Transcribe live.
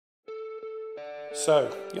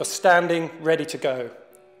So, you're standing ready to go.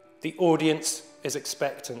 The audience is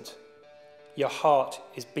expectant. Your heart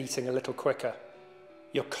is beating a little quicker.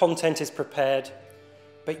 Your content is prepared,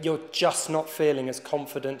 but you're just not feeling as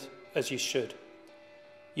confident as you should.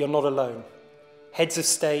 You're not alone. Heads of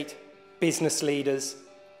state, business leaders,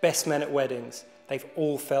 best men at weddings, they've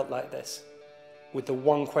all felt like this, with the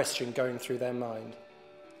one question going through their mind: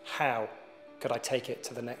 how could I take it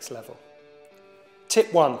to the next level?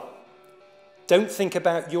 Tip 1. Don't think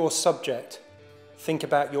about your subject, think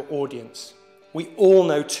about your audience. We all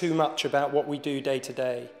know too much about what we do day to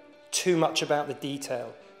day, too much about the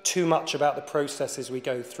detail, too much about the processes we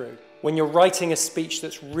go through. When you're writing a speech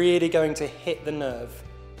that's really going to hit the nerve,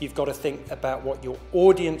 you've got to think about what your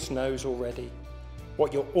audience knows already,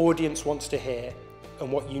 what your audience wants to hear,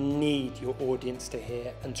 and what you need your audience to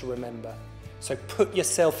hear and to remember. So put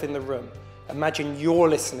yourself in the room. Imagine you're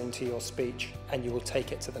listening to your speech and you will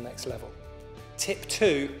take it to the next level. Tip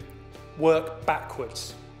 2, work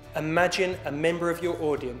backwards. Imagine a member of your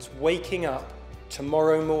audience waking up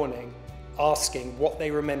tomorrow morning asking what they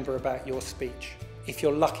remember about your speech. If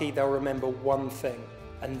you're lucky, they'll remember one thing,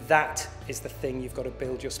 and that is the thing you've got to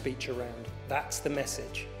build your speech around. That's the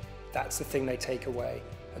message. That's the thing they take away.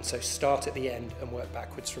 And so start at the end and work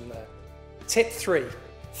backwards from there. Tip 3,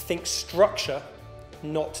 think structure,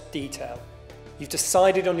 not detail. You've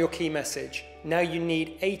decided on your key message. Now you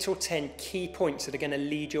need 8 or 10 key points that are going to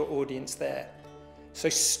lead your audience there. So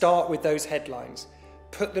start with those headlines.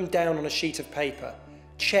 Put them down on a sheet of paper.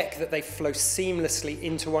 Check that they flow seamlessly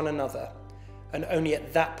into one another. And only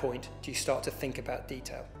at that point do you start to think about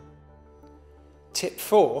detail. Tip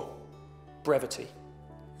 4, brevity.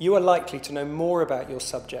 You are likely to know more about your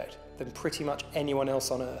subject than pretty much anyone else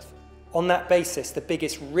on earth. On that basis, the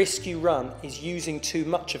biggest risk you run is using too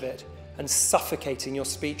much of it and suffocating your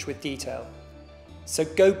speech with detail. So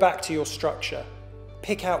go back to your structure.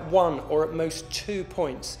 Pick out 1 or at most 2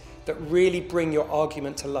 points that really bring your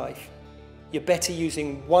argument to life. You're better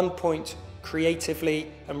using 1 point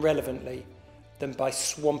creatively and relevantly than by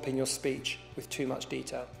swamping your speech with too much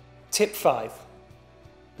detail. Tip 5,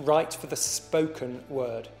 write for the spoken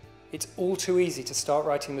word. It's all too easy to start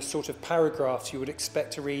writing the sort of paragraphs you would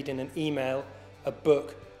expect to read in an email, a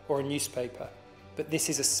book, or a newspaper. But this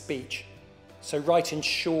is a speech. So write in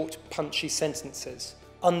short, punchy sentences.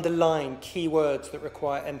 Underline key words that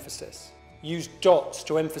require emphasis. Use dots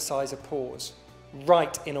to emphasize a pause.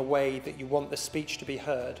 Write in a way that you want the speech to be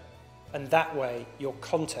heard. And that way, your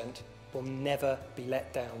content will never be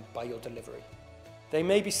let down by your delivery. They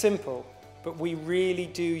may be simple, but we really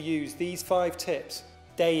do use these 5 tips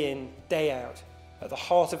day in, day out, at the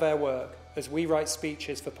heart of our work as we write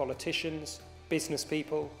speeches for politicians, business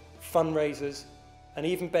people, fundraisers, and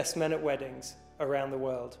even best men at weddings around the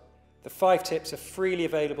world. The 5 tips are freely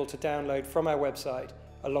available to download from our website,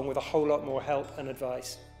 along with a whole lot more help and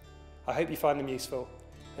advice. I hope you find them useful,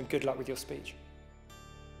 and good luck with your speech.